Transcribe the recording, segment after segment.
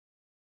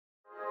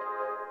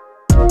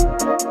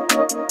Welcome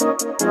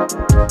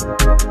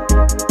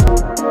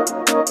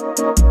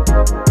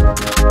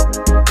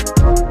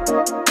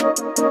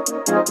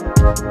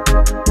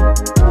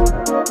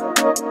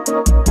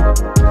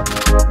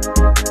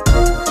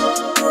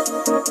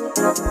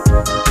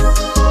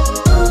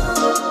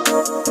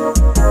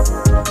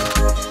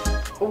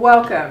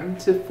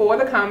to For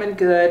the Common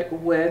Good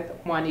with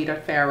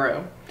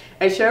Juanita,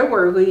 a show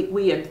where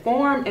we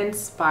inform,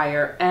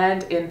 inspire,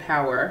 and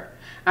empower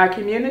our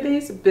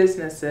communities,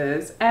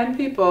 businesses, and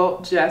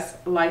people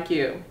just like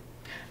you.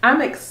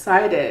 I'm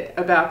excited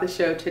about the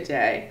show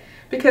today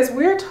because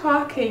we're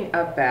talking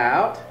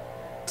about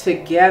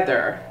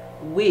Together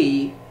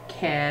We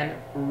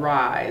Can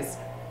Rise.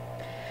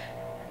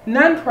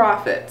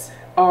 Nonprofits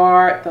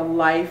are the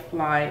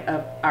lifeline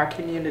of our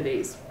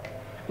communities.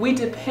 We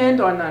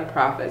depend on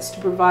nonprofits to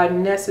provide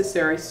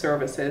necessary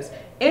services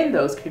in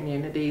those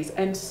communities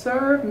and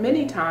serve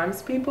many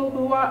times people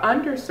who are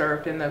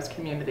underserved in those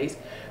communities.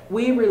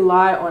 We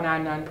rely on our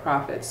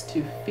nonprofits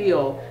to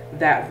fill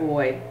that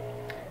void.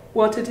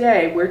 Well,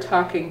 today we're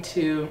talking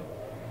to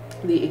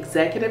the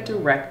executive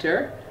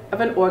director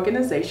of an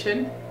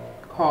organization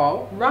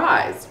called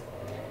Rise,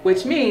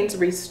 which means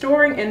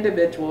restoring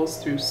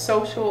individuals through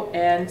social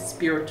and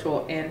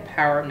spiritual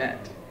empowerment.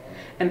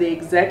 And the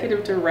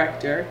executive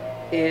director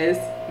is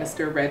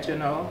Mr.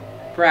 Reginald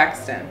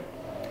Braxton.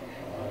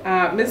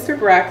 Mr.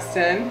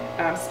 Braxton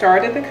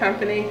started the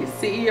company, he's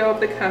CEO of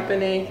the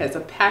company, has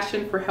a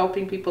passion for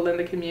helping people in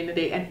the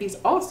community, and he's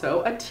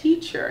also a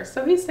teacher,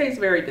 so he stays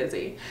very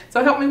busy.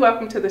 So help me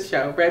welcome to the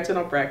show,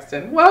 Reginald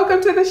Braxton.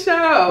 Welcome to the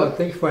show. Well,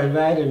 thanks for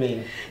inviting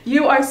me.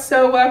 You are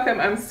so welcome.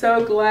 I'm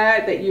so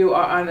glad that you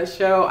are on the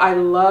show. I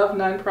love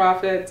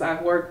nonprofits.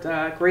 I've worked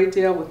a great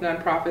deal with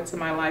nonprofits in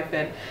my life,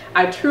 and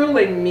I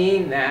truly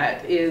mean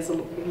that.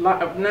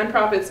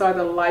 Nonprofits are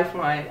the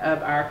lifeline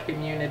of our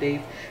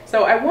communities.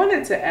 So I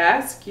wanted to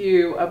ask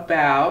you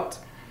about,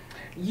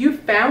 you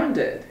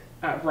founded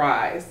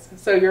Rise.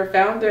 So you're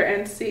founder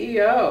and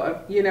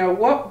CEO.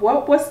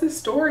 What's the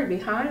story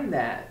behind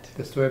that?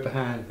 The story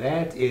behind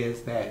that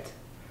is that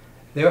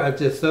there are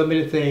just so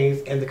many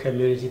things in the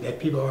community that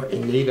people are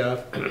in need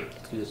of.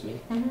 Excuse me.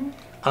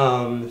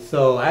 Mm-hmm.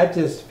 So I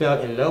just fell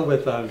in love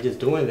with just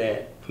doing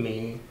that. I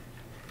mean,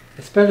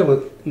 especially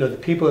with the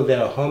people that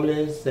are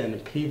homeless and the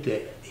people,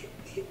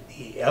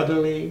 the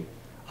elderly.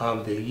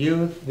 The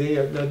youth,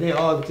 they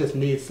all just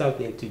need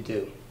something to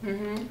do.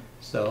 Mm-hmm.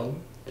 So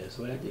that's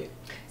what I did.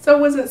 So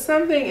was it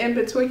something in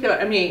particular?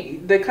 I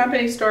mean, the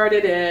company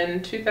started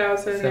in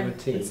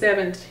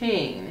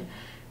 2017.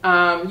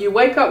 You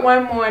wake up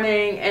one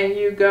morning and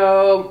you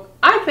go,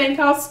 I think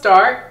I'll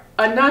start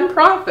a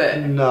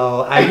nonprofit.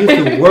 No, I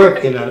used to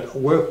work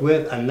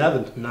with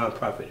another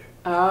nonprofit.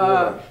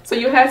 So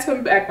you had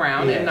some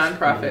background in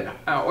nonprofit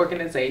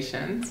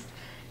organizations.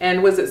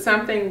 And was it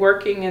something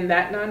working in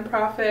that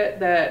nonprofit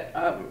that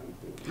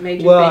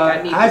made you think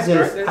I need to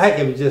start this? I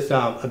am just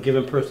a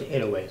given person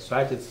anyway, so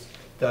I just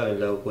fell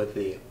in love with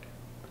the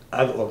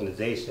other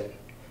organization,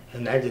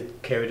 and I just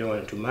carried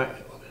on to my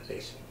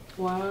organization.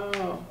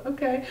 Wow.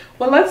 Okay.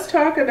 Well, let's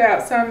talk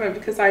about some of,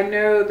 because I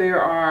know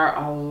there are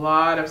a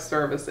lot of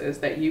services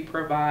that you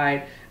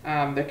provide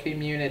the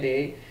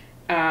community.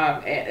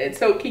 And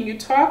so can you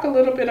talk a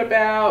little bit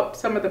about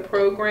some of the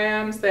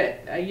programs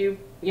that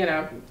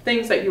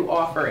things that you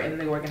offer in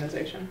the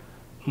organization?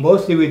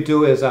 Mostly we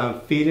do is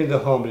feeding the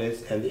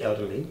homeless and the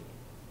elderly.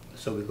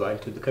 So we go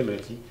into the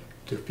community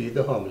to feed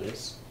the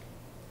homeless,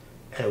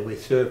 and we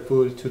serve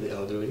food to the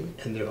elderly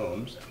in their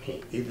homes. I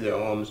mean, either their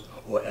homes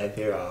or at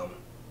their,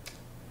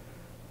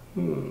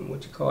 the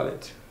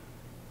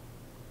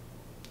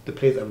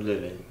place of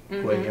living,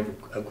 mm-hmm. where you have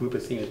a group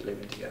of seniors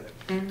living together,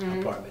 mm-hmm.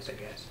 apartments, I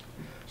guess.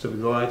 So we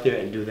go out there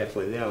and do that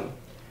for them.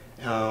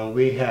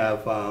 We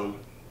have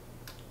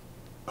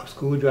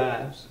school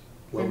drives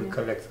where mm-hmm. we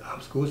collect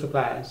school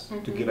supplies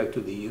mm-hmm. to give back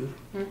to the youth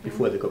mm-hmm.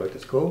 before they go back to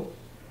school.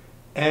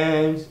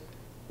 And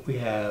we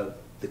have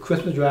the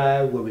Christmas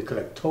drive where we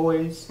collect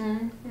toys.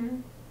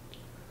 Mm-hmm.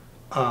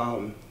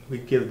 We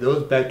give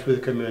those back to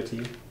the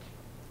community.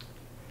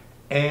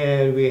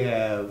 And we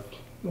have,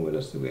 what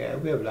else do we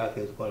have? We have a lot of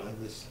things going on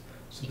this.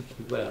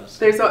 What else?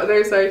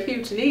 There's a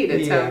huge need,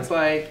 it sounds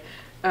like.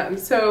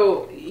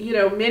 So,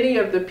 many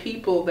of the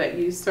people that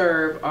you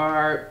serve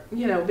are,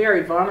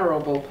 very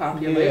vulnerable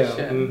population.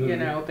 Yeah, mm-hmm.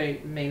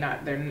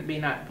 There may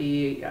not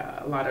be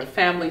a lot of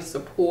family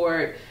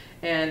support.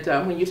 And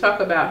when you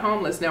talk about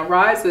homeless, now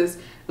Rise is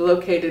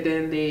located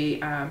in the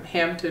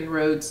Hampton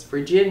Roads,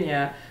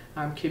 Virginia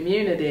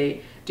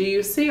community. Do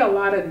you see a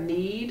lot of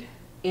need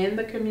in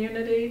the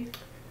community?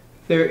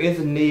 There is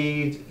a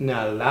need,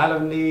 not a lot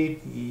of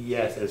need,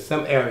 yes. In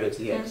some areas,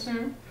 yes.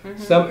 Mm-hmm. Mm-hmm.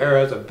 Some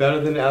areas are better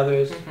than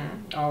others.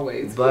 Mm-hmm.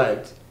 Always.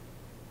 But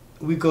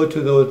we go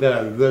to those that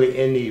are really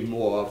in need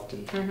more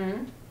often.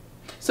 Mm-hmm.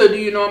 So do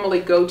you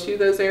normally go to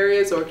those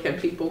areas, or can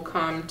people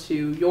come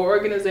to your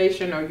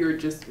organization, or you're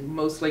just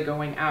mostly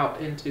going out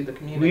into the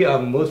community? We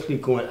are mostly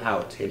going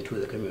out into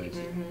the community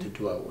mm-hmm. to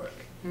do our work.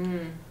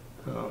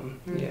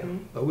 Mm-hmm. Yeah,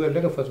 but we're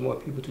looking for some more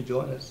people to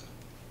join us.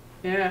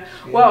 Yeah.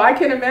 Well, I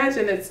can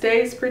imagine it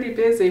stays pretty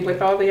busy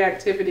with all the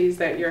activities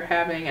that you're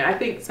having. And I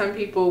think some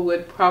people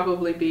would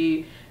probably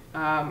be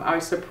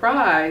are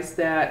surprised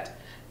that,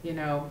 you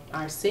know,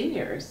 our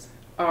seniors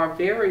are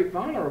very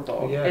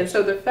vulnerable. Yes. And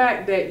so the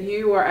fact that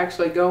you are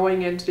actually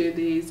going into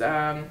these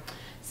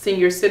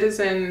senior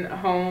citizen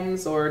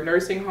homes or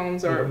nursing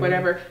homes or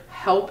whatever,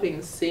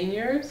 helping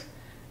seniors.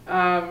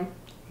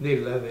 They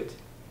love it.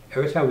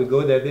 Every time we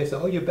go there, they say,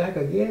 "Oh, you're back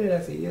again?" And I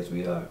say, "Yes,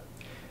 we are."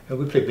 And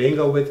we play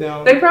bingo with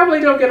them. They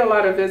probably don't get a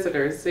lot of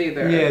visitors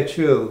either. Yeah,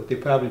 true. They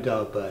probably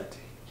don't, but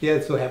yeah,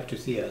 they're so happy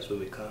to see us when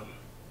we come.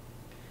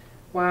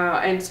 Wow.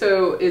 And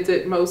so is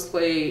it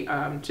mostly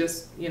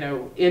just, you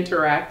know,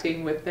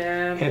 interacting with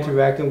them?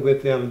 Interacting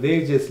with them.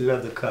 They just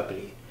love the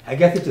company. I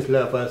guess they just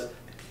love us.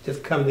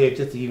 Just come there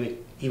just to even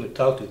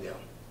talk to them.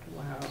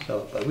 Wow.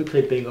 So, but we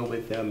play bingo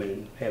with them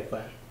and have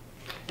fun.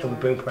 And we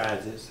bring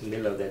prizes, and they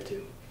love that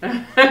too.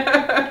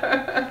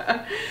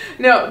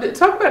 Now,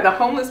 talk about the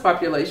homeless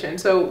population.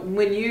 So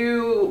when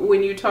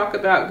you talk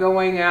about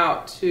going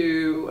out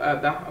to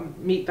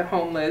meet the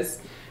homeless,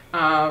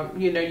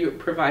 you know, you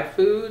provide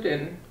food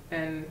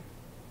and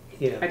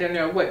yeah. I don't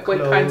know what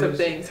Clothes, kinds of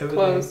things, everything.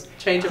 clothes,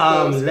 change of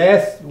clothes.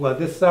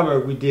 This summer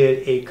we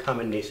did a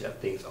combination of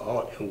things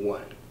all in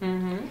one.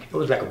 It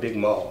was like a big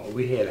mall.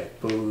 We had like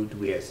food,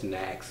 we had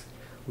snacks,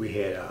 we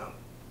had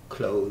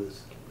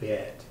clothes, we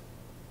had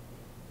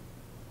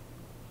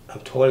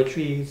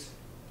toiletries,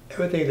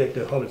 everything that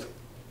the homeless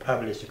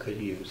population could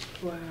use.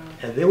 Wow.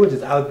 And they were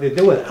just out there.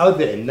 They were out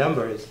there in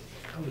numbers.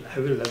 I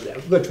really love that.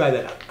 We're going to try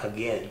that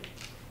again.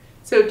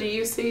 So do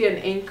you see an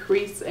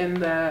increase in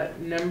the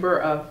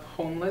number of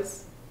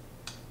homeless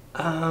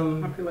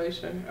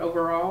population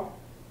overall?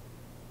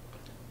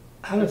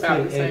 I don't see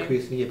an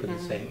increase in but the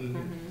same.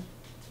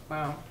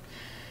 Wow.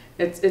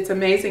 It's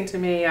amazing to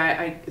me.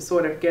 I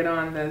sort of get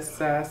on this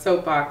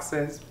soapbox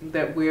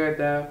that we're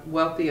the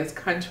wealthiest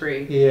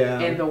country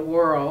in the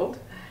world,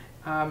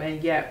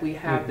 and yet we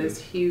have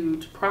this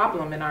huge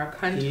problem in our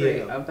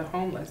country of the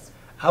homeless.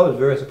 I was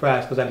very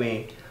surprised because, I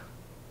mean,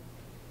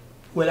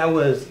 when I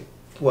was,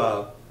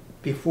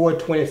 before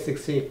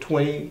 2006,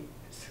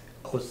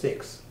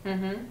 2006,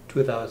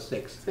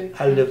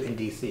 I lived in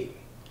D.C.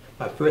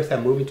 My first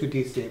time moving to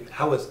D.C.,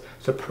 I was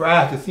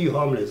surprised to see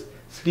homeless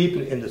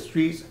sleeping in the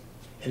streets.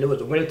 And it was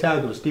the winter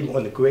time, they were sleeping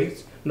on the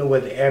grates, you know,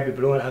 where the air be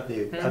blowing out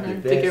their vest.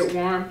 To get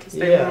warm, to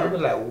stay warm. Yeah, I was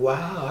like,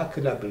 wow, I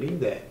could not believe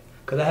that.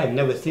 Because I had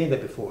never seen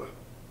that before.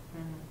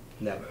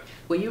 Never.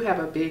 Well, you have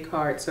a big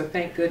heart, so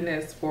thank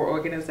goodness for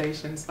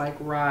organizations like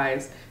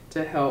Rise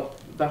to help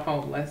the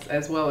homeless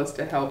as well as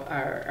to help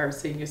our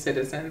senior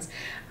citizens.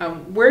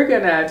 We're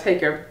going to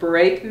take a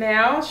break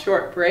now,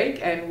 short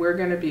break, and we're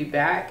going to be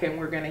back and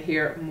we're going to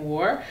hear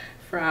more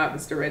from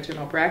Mr.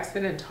 Reginald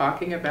Braxton and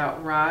talking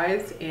about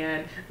Rise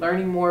and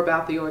learning more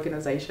about the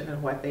organization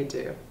and what they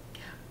do.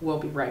 We'll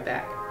be right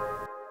back.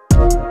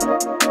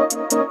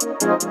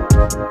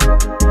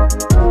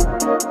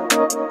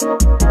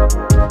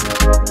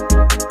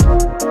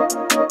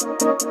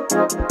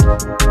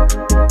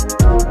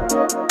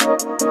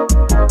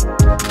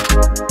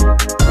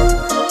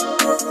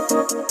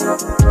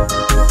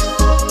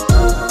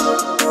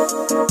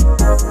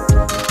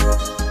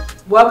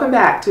 Welcome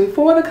back to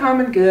For the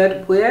Common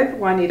Good with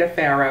Juanita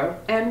Farrow,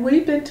 and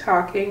we've been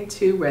talking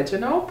to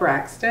Reginald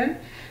Braxton,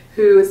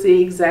 who is the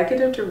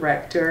Executive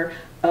Director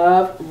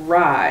of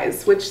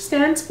RISE, which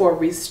stands for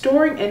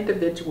Restoring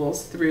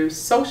Individuals Through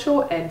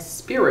Social and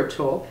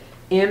Spiritual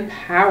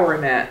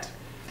Empowerment.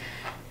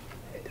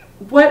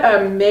 What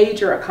a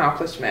major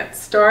accomplishment,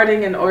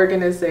 starting an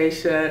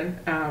organization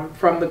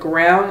from the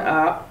ground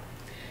up.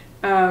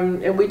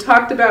 And we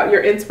talked about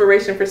your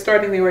inspiration for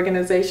starting the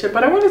organization,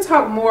 but I want to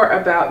talk more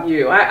about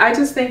you. I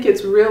just think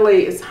it's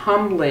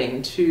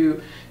humbling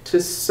to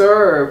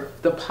serve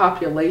the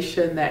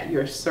population that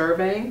you're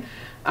serving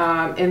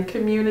in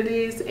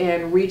communities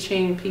and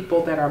reaching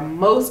people that are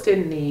most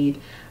in need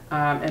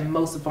and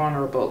most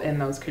vulnerable in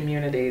those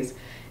communities.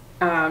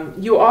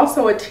 You're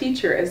also a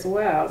teacher as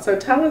well. So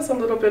tell us a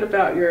little bit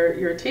about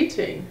your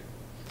teaching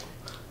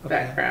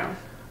background.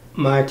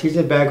 My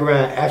teaching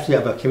background, actually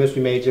I'm a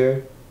chemistry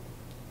major,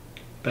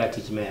 but I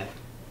teach math,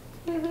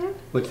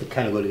 which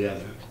kind of go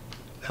together.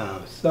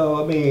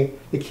 So, I mean,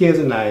 the kids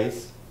are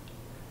nice,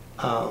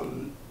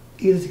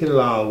 easy to get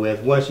along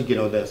with once you get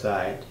on their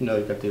side. You know,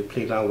 you got to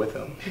play along with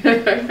them.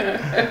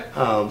 But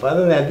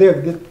other than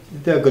that,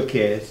 they're good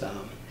kids.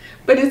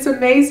 But it's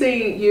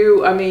amazing,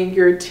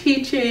 you're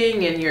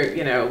teaching and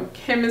you're,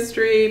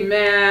 chemistry,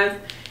 math,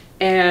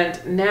 and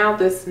now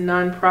this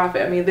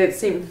nonprofit. That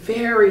seem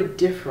very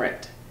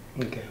different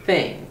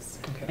things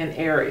and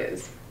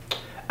areas.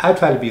 I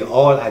try to be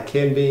all I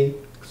can be,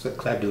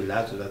 because I do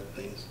lots of other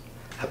things.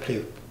 I play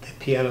the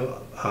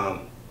piano.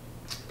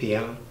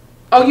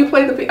 Oh, you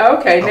play the piano?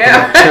 Okay,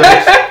 now.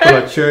 From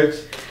a church,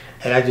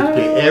 and I just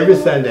play every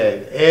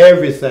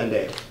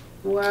Sunday.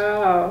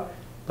 Wow.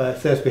 But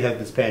since we have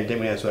this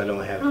pandemic, so I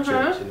don't have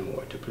church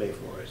anymore to play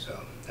for.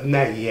 So I'm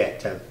not yet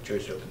till the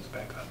church opens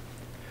back up.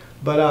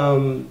 But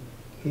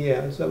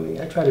yeah, so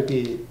I try to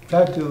do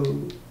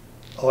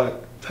all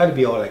try to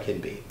be all I can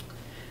be.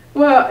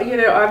 Well, you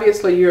know,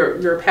 obviously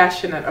you're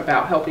passionate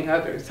about helping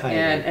others I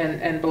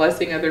and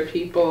blessing other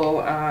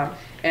people,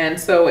 and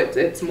so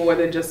it's more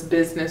than just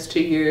business to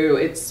you.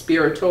 It's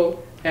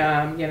spiritual.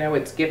 You know,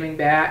 it's giving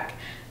back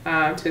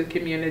to the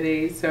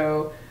community.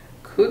 So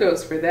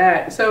kudos for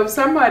that. So if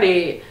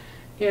somebody,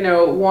 you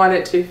know,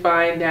 wanted to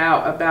find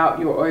out about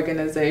your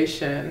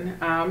organization,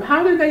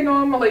 how do they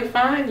normally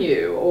find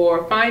you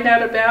or find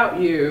out about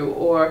you?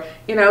 Or,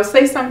 you know,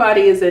 say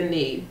somebody is in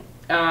need,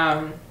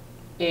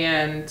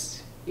 and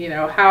you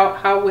know,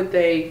 how would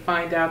they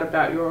find out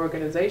about your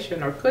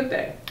organization, or could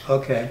they?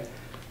 Okay,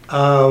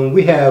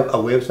 we have a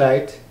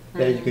website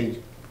that you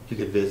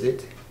can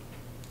visit,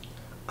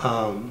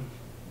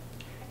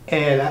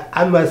 and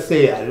I must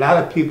say a lot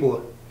of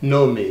people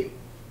know me.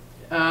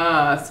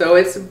 So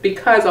it's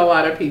because a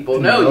lot of people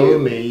know you.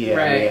 Me, yeah.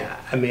 Right.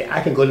 I mean,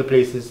 I can go to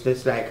places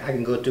just like I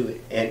can go to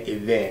an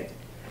event,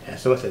 and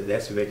someone says,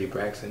 "That's Reggie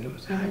Braxton." And I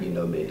say, "How you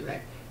know me?"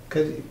 Like,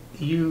 because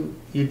you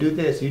do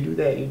this, you do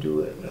that, you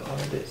do it, all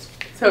of this.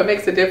 So it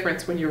makes a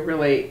difference when you're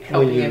really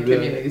helping in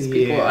communities.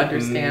 People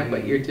understand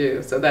what you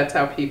do. So that's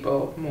how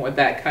people, more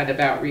that kind of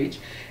outreach.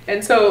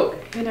 And so,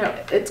 you know,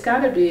 it's got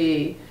to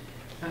be,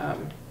 I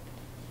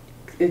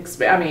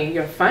mean,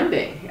 your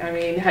funding. I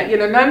mean, you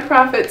know,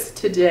 nonprofits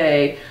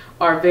today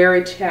are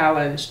very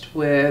challenged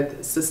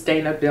with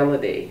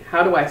sustainability.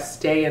 How do I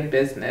stay in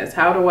business?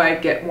 How do I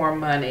get more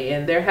money?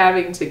 And they're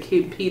having to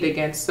compete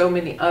against so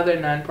many other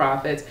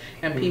nonprofits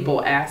and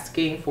people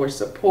asking for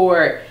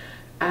support.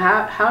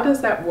 How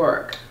does that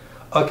work?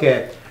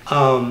 Okay,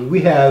 we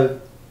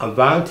have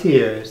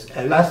volunteers,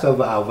 and lots of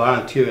our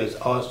volunteers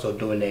also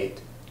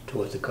donate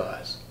towards the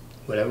cause.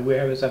 Whenever we're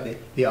having something,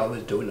 they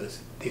always donate.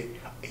 They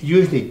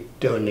usually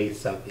donate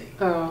something.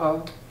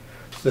 Oh.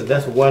 So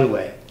that's one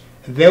way.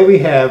 And then we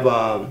have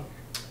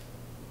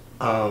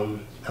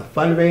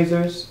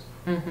fundraisers.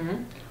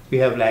 We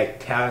have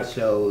like talent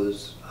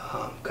shows,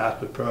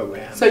 gospel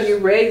programs. So you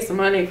raise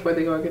money for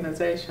the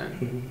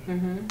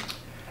organization.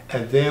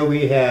 And then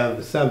we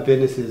have some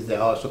businesses that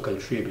also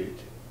contribute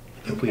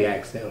if we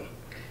ask them.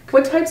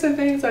 What types of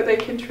things are they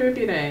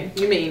contributing?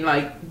 You mean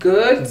like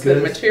goods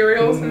and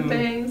materials and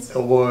things?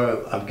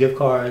 Or gift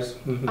cards.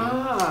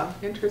 Ah,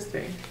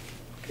 interesting.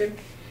 Good.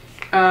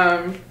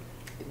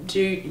 Do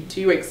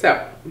you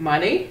accept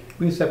money?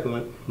 We accept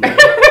money.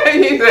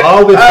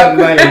 Always accept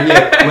money,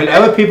 yeah.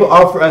 Whenever people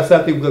offer us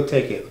something, we'll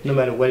take it, no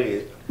matter what it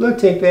is. We'll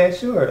take that,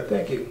 sure,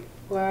 thank you.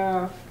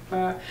 Wow.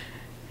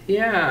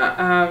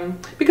 Yeah,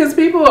 because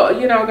people,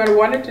 you know, are going to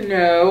want to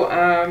know,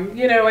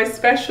 you know,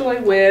 especially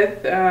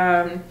with,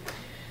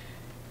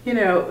 you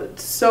know,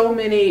 so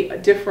many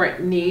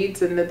different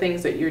needs and the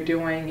things that you're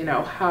doing, you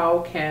know,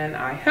 how can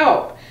I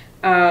help?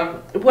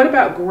 What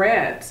about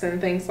grants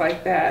and things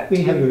like that?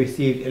 We haven't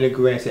received any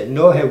grants yet,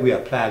 nor have we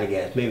applied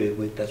against. Maybe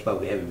that's why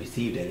we haven't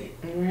received any.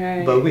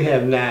 Right. But we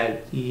have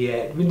not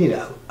yet. We need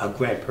a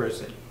grant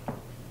person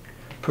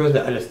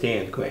that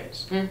understands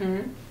grants.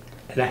 And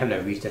I have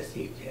not reached that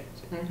stage yet.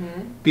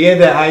 Being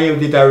that I am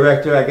the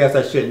director, I guess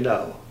I should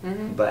know,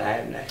 but I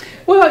am not.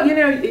 Well, you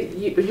know,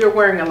 you're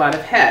wearing a lot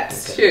of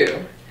hats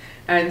too.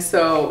 And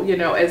so, you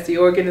know, as the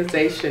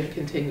organization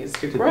continues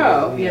to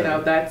grow, you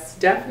know, that's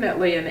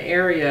definitely an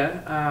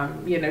area,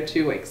 you know,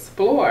 to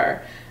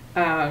explore,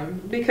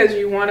 because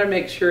you want to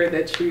make sure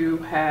that you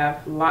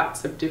have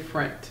lots of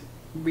different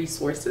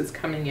resources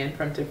coming in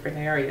from different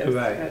areas.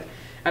 Right.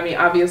 I mean,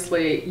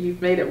 obviously,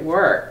 you've made it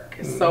work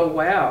so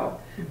well,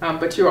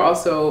 but you're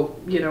also,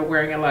 you know,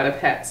 wearing a lot of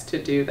hats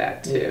to do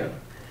that too.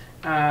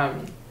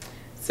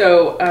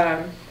 So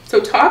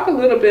talk a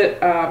little bit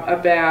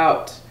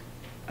about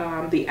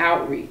the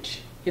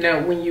outreach. You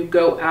know, when you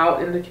go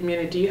out in the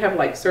community, do you have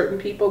like certain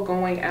people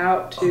going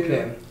out to?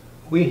 Okay,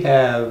 we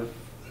have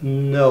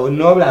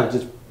normally I would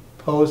just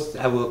post.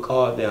 I will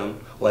call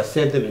them or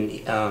send them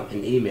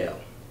an email,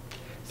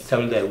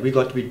 telling them that we're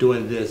going to be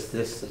doing this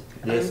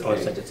on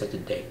such and such a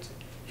date.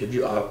 If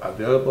you are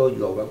available,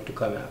 you are welcome to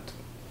come out.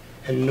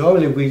 And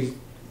normally we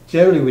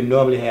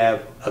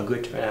have a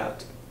good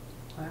turnout.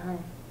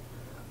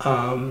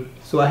 Wow.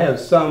 So I have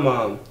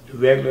some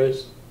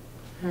regulars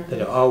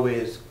that are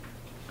always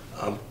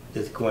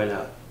just going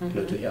out, you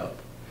know, to help.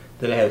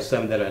 Then I have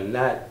some that are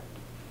not,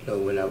 you know,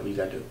 whenever you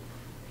got to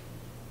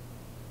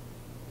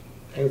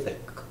things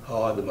like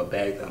call them or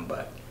bag them,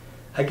 but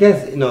I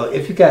guess, you know,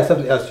 if you got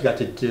something else you got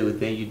to do,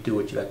 then you do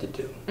what you got to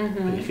do.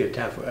 And if you have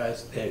time for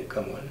us, then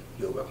come on,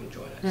 you're welcome to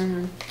join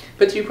us.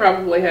 But you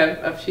probably have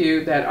a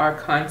few that are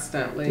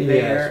constantly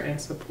there and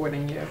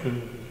supporting you.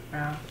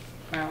 Wow,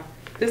 wow.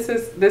 This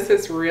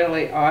is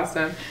really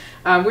awesome.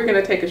 We're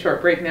going to take a short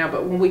break now,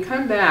 but when we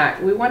come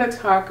back, we want to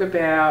talk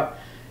about,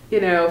 you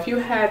know, if you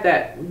had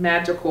that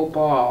magical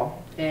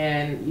ball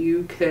and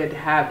you could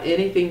have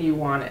anything you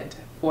wanted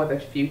for the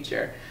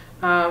future,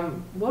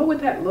 what would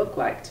that look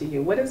like to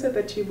you? What is it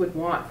that you would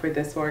want for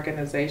this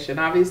organization?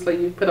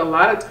 Obviously, you've put a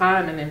lot of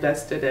time and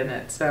invested in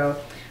it, so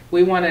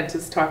we want to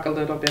just talk a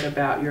little bit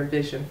about your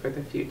vision for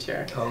the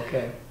future.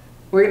 Okay.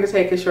 We're going to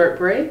take a short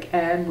break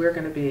and we're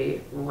going to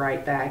be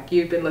right back.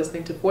 You've been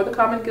listening to For the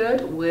Common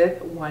Good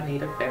with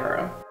Juanita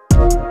Farrow.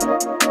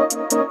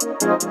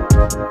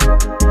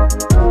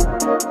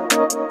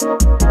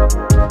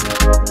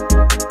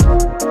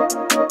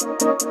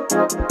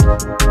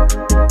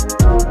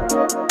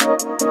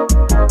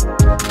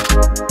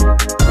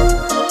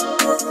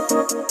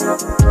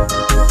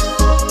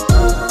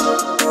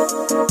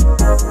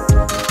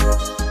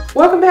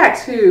 Welcome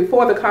back to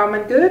For the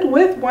Common Good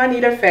with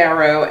Juanita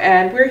Farrow,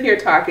 and we're here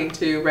talking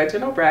to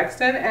Reginald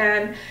Braxton,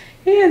 and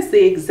he is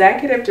the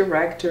executive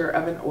director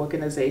of an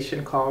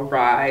organization called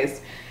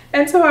Rise.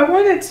 And so I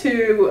wanted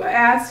to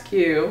ask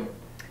you,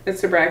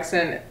 Mr.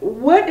 Braxton,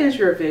 what is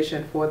your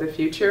vision for the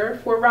future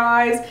for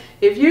Rise?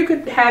 If you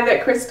could have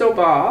that crystal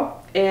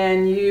ball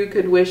and you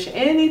could wish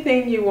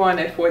anything you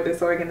wanted for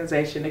this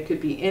organization, it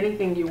could be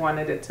anything you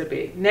wanted it to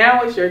be.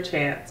 Now is your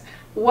chance.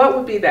 What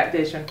would be that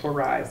vision for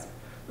Rise?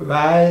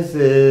 Rise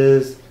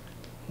is,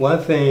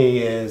 one thing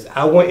is,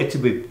 I want it to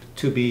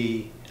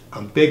be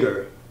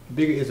bigger.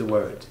 Bigger is a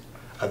word.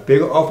 A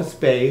bigger office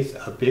space,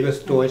 a bigger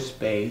storage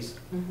space.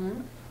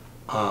 Mm-hmm.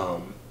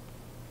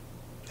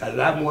 A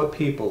lot more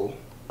people,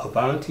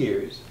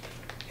 volunteers.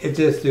 It's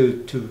just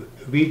to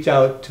reach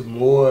out to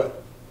more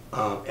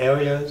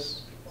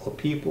areas or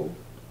people.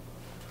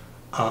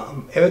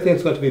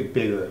 Everything's going to be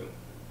bigger.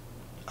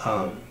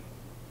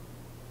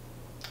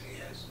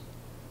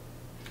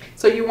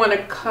 So you want to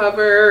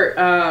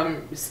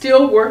cover,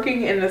 still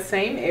working in the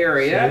same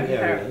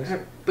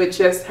area, but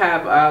just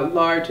have a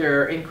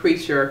larger,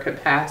 increase your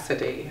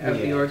capacity of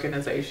the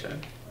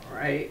organization,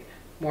 right?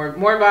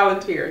 More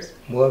volunteers.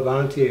 More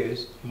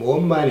volunteers,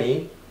 more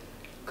money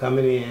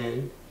coming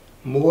in,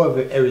 more of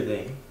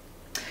everything.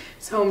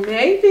 So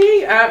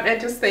maybe,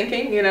 and just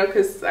thinking, you know,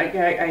 because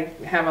I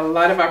have a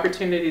lot of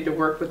opportunity to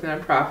work with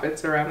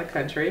nonprofits around the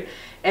country,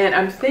 and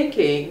I'm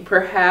thinking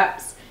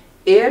perhaps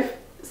if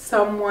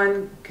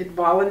someone could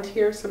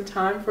volunteer some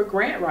time for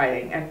grant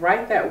writing and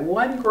write that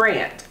one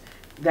grant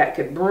that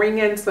could bring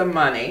in some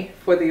money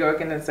for the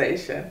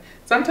organization.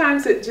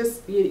 Sometimes it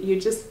just, you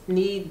just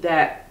need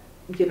that,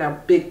 you know,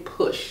 big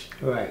push.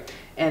 Right.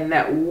 And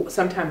that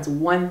sometimes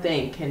one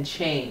thing can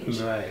change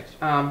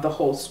the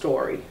whole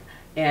story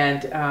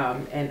and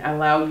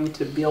allow you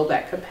to build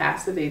that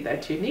capacity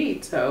that you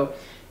need. So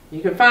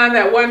you can find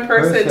that one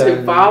person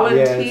to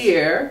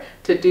volunteer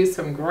to do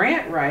some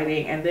grant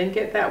writing and then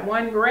get that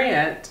one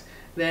grant,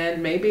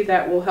 then maybe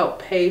that will help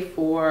pay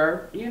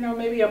for, you know,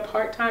 maybe a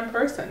part-time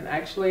person,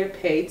 actually a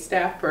paid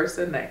staff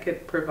person that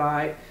could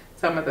provide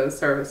some of those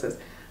services.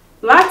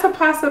 Lots of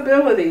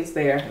possibilities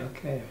there.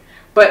 Okay.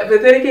 But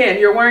then again,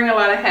 you're wearing a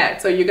lot of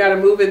hats, so you got to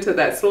move into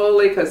that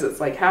slowly, because it's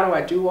like, how do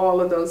I do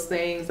all of those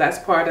things? That's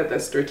part of the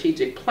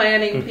strategic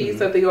planning piece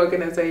of the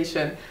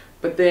organization.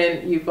 But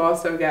then you've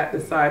also got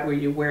the side where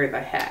you wear the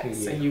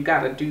hats and you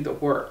got to do the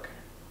work,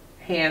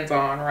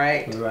 hands-on,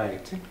 right?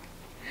 Right.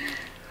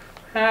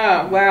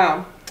 Oh,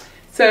 wow.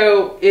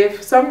 So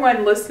if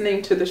someone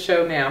listening to the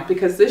show now,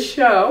 because this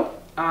show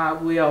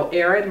will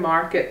air in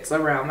markets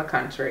around the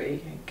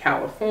country,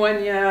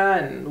 California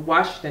and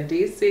Washington,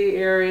 D.C.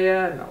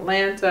 area and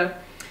Atlanta.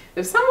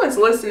 If someone's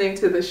listening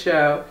to the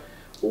show,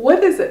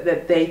 what is it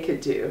that they could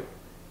do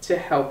to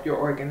help your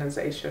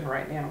organization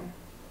right now?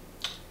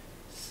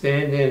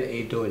 Send in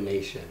a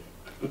donation.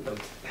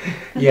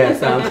 Yes.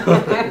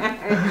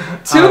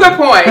 To the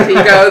point, he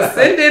goes,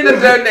 send in the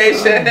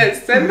donation and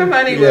send the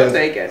money, we'll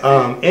take it.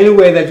 Any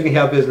way that you can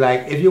help is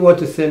like, if you want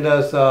to send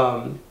us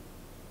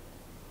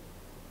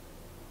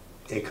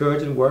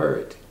encouraging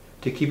word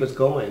to keep us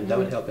going, that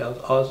would help us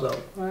also.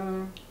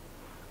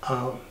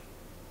 Wow.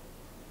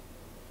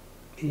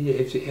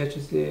 If you're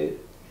interested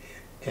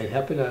in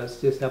helping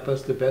us, just help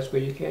us the best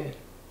way you can.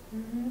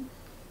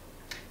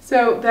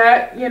 So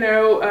that, you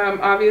know,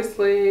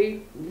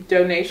 obviously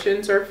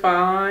donations are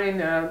fine.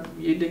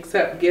 You'd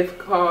accept gift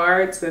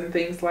cards and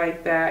things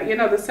like that. You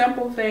know, the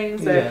simple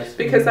things that,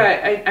 because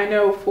I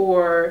know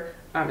for,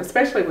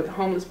 especially with the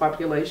homeless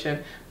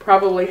population,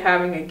 probably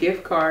having a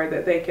gift card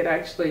that they could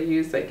actually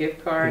use that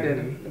gift card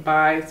and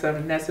buy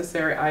some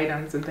necessary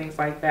items and things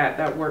like that,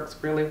 that works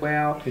really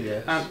well.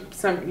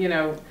 Some, you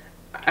know,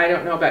 I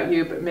don't know about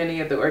you, but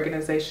many of the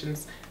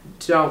organizations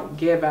don't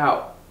give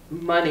out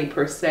money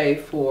per se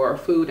for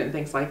food and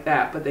things like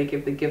that, but they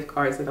give the gift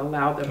cards that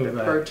allow them to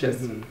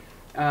purchase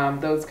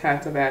those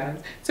kinds of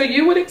items. So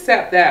you would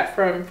accept that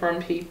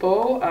from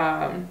people,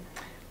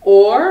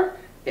 or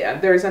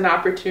there's an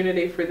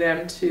opportunity for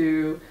them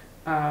to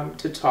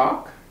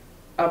talk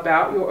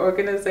about your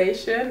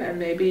organization and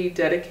maybe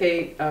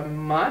dedicate a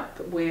month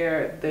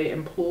where the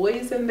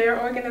employees in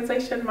their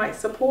organization might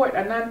support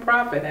a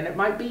nonprofit, and it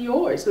might be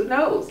yours, who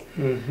knows.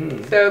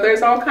 So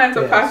there's all kinds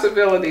of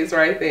possibilities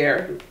right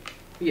there,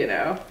 you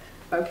know.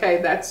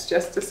 Okay, that's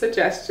just a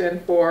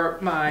suggestion for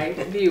my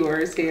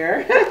viewers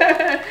here,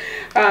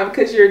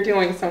 because you're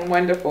doing some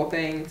wonderful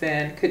things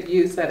and could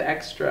use that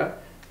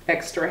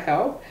extra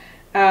help.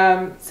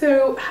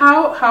 So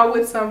how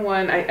would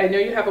someone, I know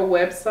you have a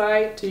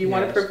website. Do you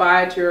want to Yes.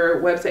 provide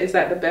your website? Is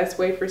that the best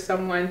way for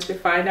someone to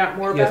find out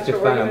more Yes, about to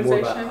your find out more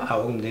organization? about our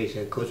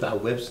organization, go to our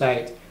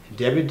website,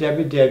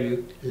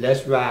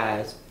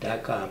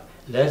 www.letsrise.com.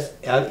 Let's,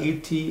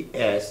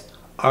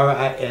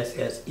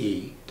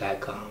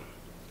 LETSRISSE.com.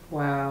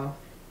 Wow.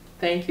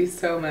 Thank you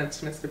so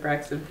much, Mr.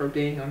 Braxton, for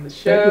being on the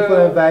Thank you for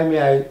show. inviting me.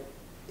 I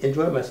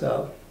enjoyed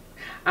myself.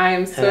 I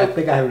am And I so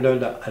think I have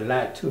learned a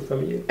lot too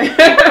from you.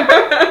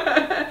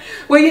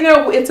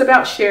 well, it's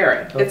about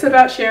sharing. Okay. It's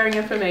about sharing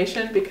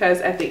information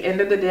because at the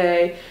end of the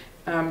day,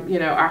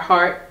 our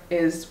heart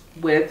is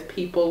with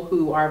people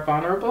who are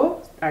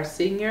vulnerable, our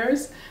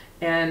seniors,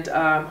 and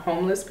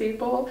homeless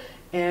people,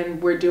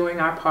 and we're doing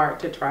our part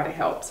to try to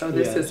help. So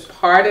this is Yes.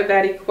 part of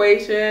that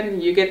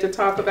equation. You get to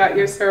talk about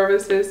your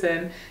services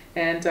and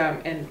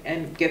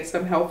get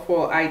some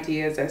helpful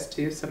ideas as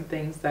to some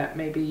things that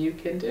maybe you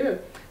can do.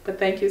 But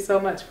thank you so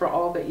much for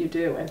all that you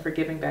do and for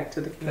giving back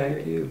to the community.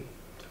 Thank you.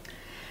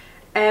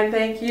 And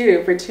thank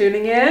you for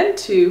tuning in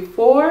to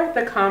For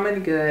the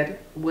Common Good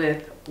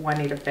with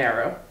Juanita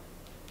Farrow.